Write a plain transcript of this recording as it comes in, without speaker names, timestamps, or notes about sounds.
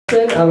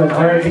I'm an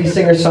R&B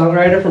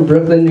singer-songwriter from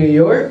Brooklyn, New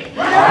York. Thank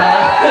you.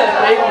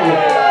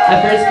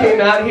 I first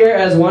came out here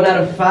as one out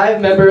of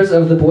 5 members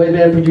of the boy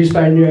band produced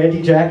by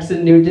Randy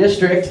Jackson, New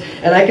District,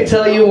 and I can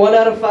tell you 1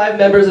 out of 5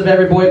 members of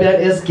every boy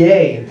band is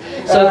gay.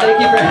 So thank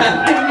you for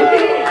having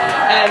me,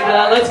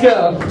 and let's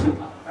go.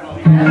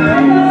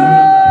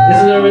 This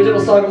is an original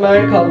song of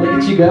mine called Look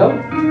At You Go.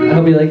 I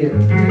hope you like it.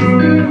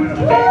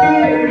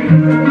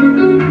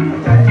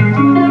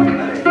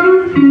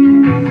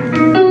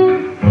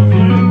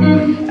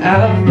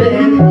 I've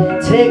been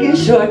taking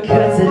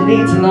shortcuts that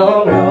lead to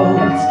long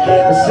roads.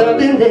 For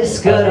something this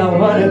good, I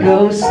wanna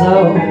go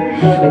slow.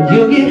 When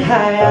you get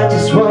high, I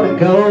just wanna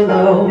go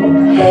low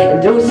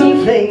and do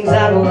some things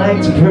I don't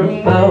like to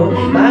promote.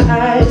 My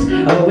eyes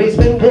always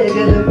been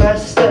bigger than my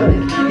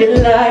stomach.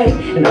 Get light,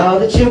 and all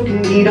that you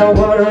can eat, I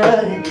wanna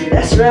run it.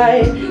 That's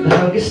right, the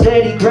hunger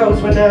steady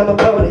grows when I'm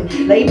upon it.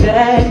 Lay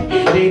back,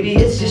 baby,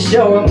 it's your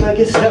show, I'ma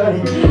get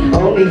started.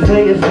 Only for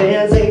your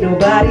fans, ain't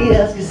nobody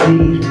else can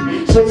see.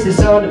 Switch this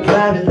on to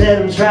private, let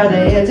them try the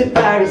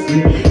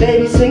anti-piracy.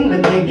 Baby, sing my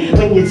name,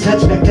 when you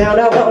touch back down,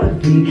 I wanna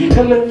be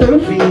coming through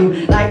for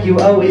you, like you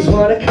always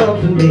wanna come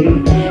for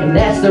me. And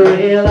that's the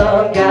real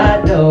on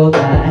God, no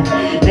lie.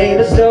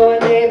 Neighbors know a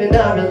name in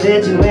our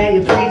religion when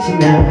you're preaching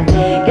now.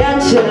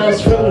 Got chills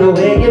from the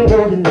way you're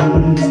moving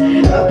these.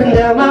 Up and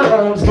down my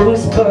arms,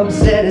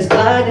 goosebumps, and it's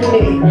blinding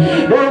me.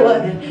 No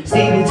wonder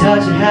Stevie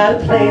taught you how to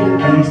play the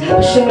keys.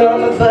 Pushing all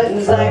my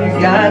buttons like a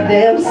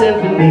goddamn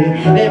symphony.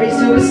 Very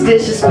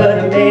superstitious, but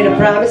I made a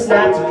promise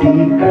not to be.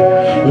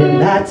 Yeah,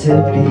 not to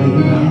be.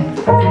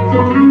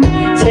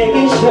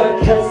 Taking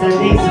shortcuts that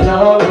lead to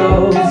long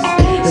roads.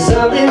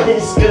 Something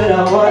this good, I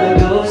wanna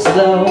go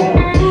slow.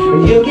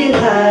 When you get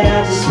high, I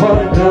just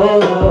wanna go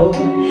low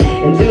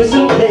and do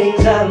some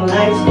things I don't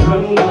like to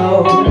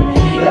promote.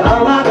 You're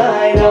on my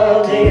mind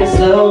all day in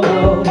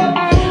slow-mo. I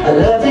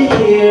love to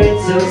hear it,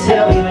 so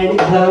tell me when you're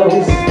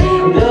close.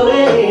 I'm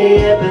nowhere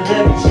here, but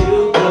look at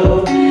you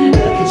go.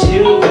 Look at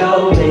you go,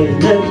 baby,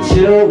 look at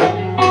you.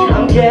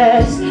 I'm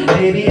gassed,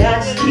 baby, I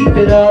just keep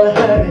it all a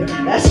 100.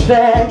 That's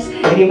facts,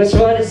 ain't much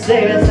more to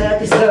say, that's at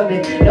the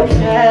summit. No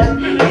path,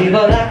 babe,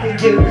 all I can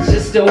do is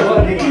just don't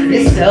want it.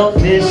 It's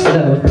selfish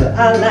love, but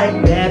I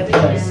like that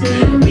plus.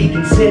 We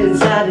can sit in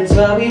silence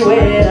while we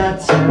wait our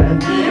time.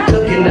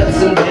 Cooking up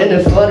some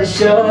dinner for the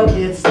show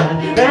gets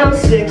started. Round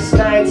 6,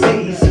 9,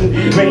 see some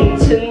rain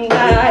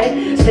tonight.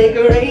 Take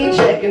a rain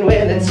check and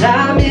when the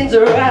timing's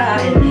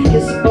right,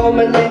 kiss up on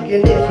my neck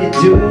and if you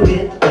do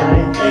it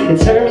right, and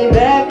turn me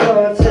back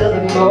on till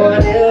the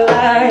morning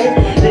light.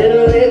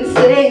 Little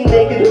insane,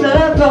 making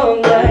love all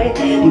night.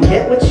 You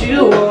get what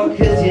you want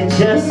cause you're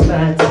just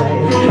my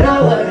type.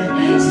 No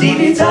wonder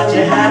Stevie taught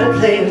you how to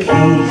play the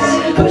keys.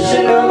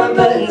 Pushing all my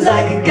buttons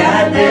like a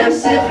goddamn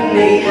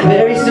symphony.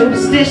 Very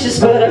superstitious,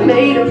 but I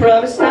made a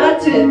promise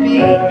not to be.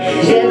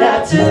 Yeah,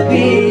 not to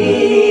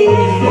be.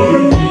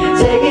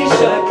 Taking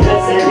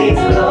shortcuts that lead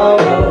to long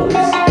roads.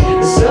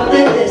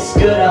 Something this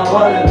good, I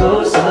wanna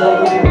go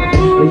slow.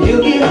 When you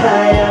get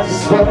high, I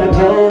just wanna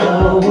go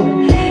low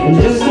and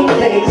do some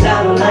things I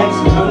don't like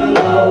to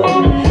promote.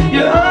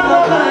 You're on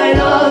my mind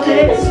all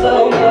day in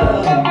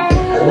slow-mo. I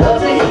love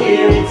to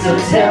hear it, so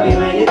tell me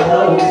when you're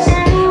close.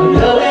 I'm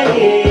nowhere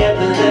here yet,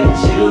 but look at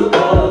you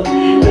go.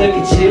 Look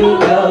at you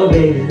go,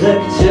 baby,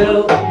 look at you.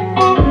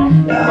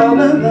 You're on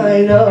my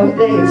mind all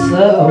day in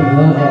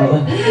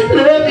slow-mo.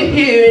 Love to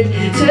hear it,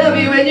 tell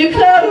me when you're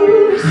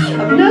close.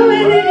 I'm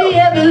nowhere here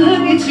yet, but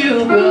look at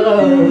you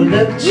go.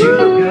 Look at you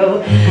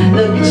go,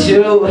 look at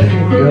you go.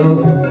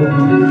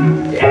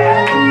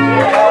 Yeah.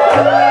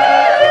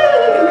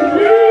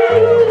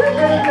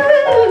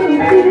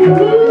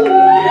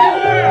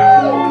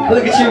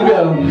 Look at you go.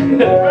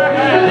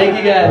 Thank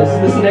you guys.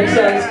 This next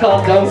song is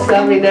called Don't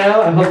Stop Me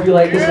Now. I hope you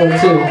like this one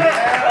too.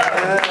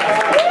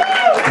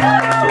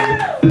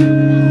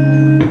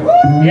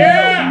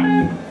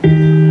 Yeah!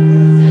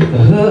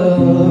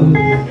 Oh.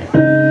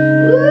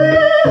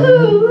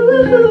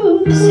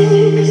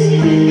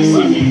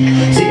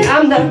 See,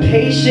 I'm not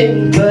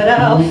patient, but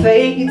I'll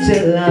fake it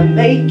till I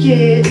make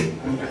it.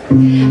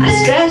 I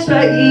scratch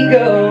my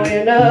ego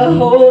in a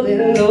hole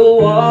in the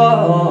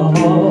wall,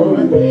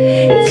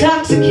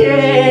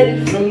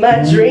 intoxicated from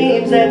my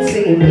dreams that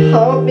seem to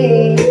haunt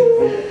me.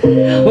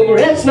 Will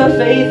rest my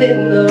faith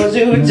in those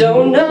who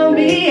don't know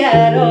me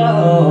at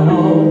all.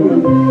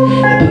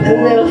 They're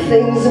putting little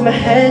things in my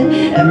head,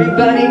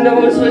 everybody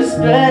knows what's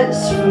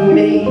best for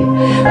me.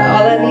 All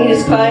I need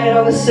is quiet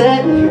on the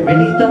set. If you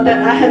really thought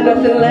that I had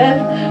nothing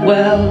left,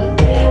 well,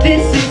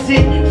 this is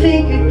it,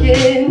 think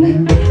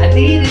again. I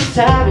needed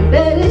time and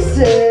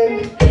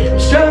medicine. I'm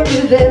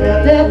stronger than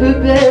I've ever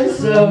been,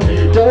 so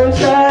don't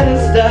try to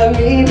stop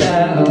me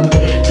now.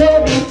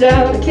 Told me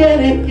down again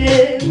and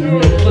again.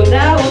 Well,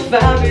 now I'm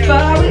found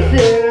far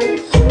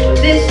within. Well,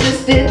 this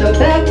just it, I'm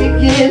back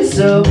again,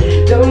 so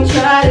don't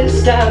try to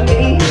stop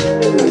me.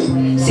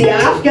 See,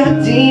 I've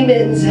got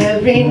demons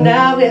every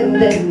now and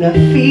then I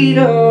feed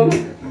them.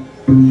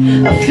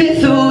 A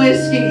fifth of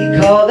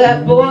whiskey, call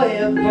that boy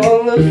up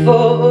on the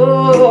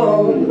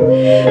phone.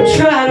 I'm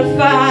trying to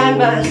find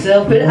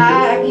myself, but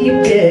I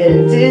keep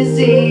getting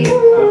dizzy.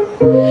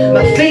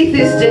 My faith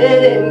is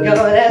dead and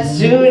gone as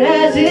soon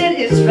as it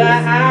is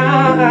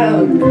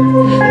found.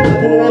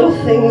 Putting little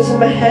things in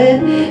my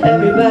head,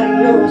 everybody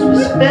knows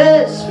what's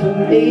best for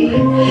me.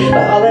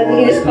 But all I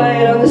need is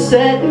quiet on the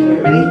set.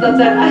 If I really thought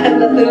that I had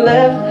nothing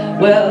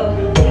left, well,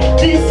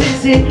 this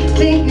is it,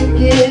 think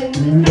again.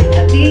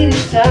 I needed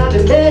time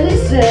and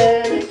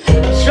medicine.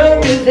 I'm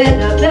stronger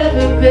than I've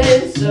ever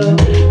been, so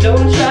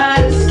don't try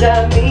to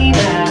stop me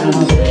now.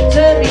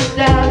 Turn me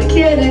down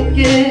again and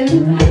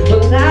again.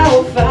 Well, now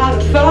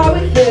I'm far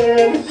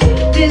within.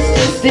 This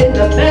just in,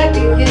 I'm back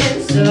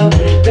again, so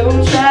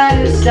don't try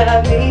to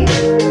stop me.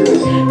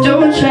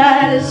 Don't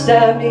try to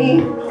stop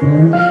me.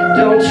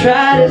 Don't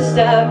try to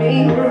stop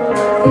me.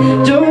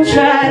 Don't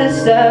try to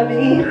stop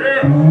me.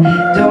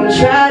 Don't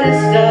try to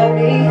stop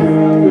me.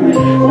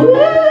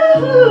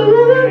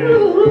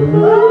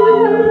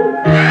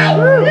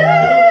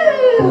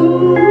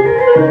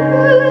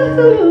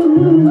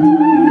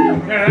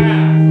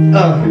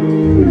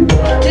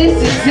 This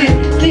is it,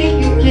 think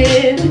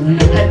again.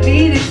 I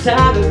needed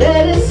time and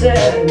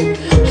medicine.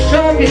 I'm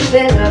stronger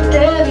than I've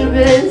ever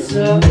been,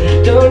 so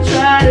don't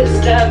try to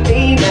stop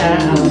me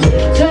now.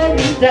 Turn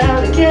me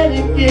down again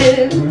and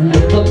again.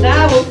 Well,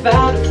 now I'm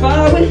found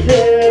far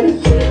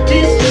within.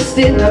 This just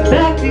in, I'm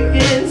back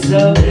again,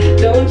 so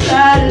don't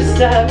try to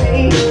stop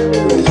me.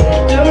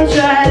 Don't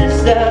try to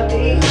stop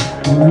me.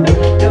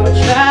 Don't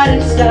try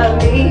to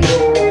stop me.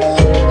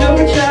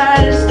 Don't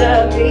try to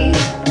stop me.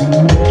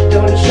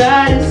 Don't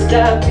try to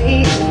stop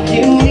me.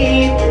 You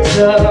need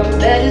some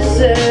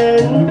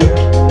medicine.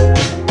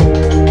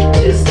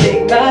 Just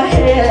take my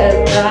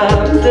hand,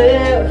 I'm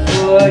there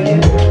for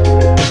you.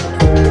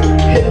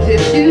 And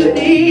if you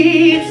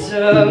need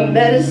some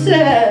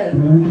medicine,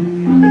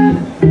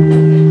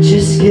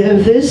 just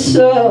give this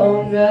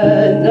song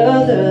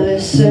another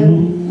listen.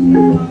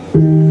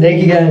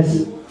 Thank you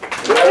guys.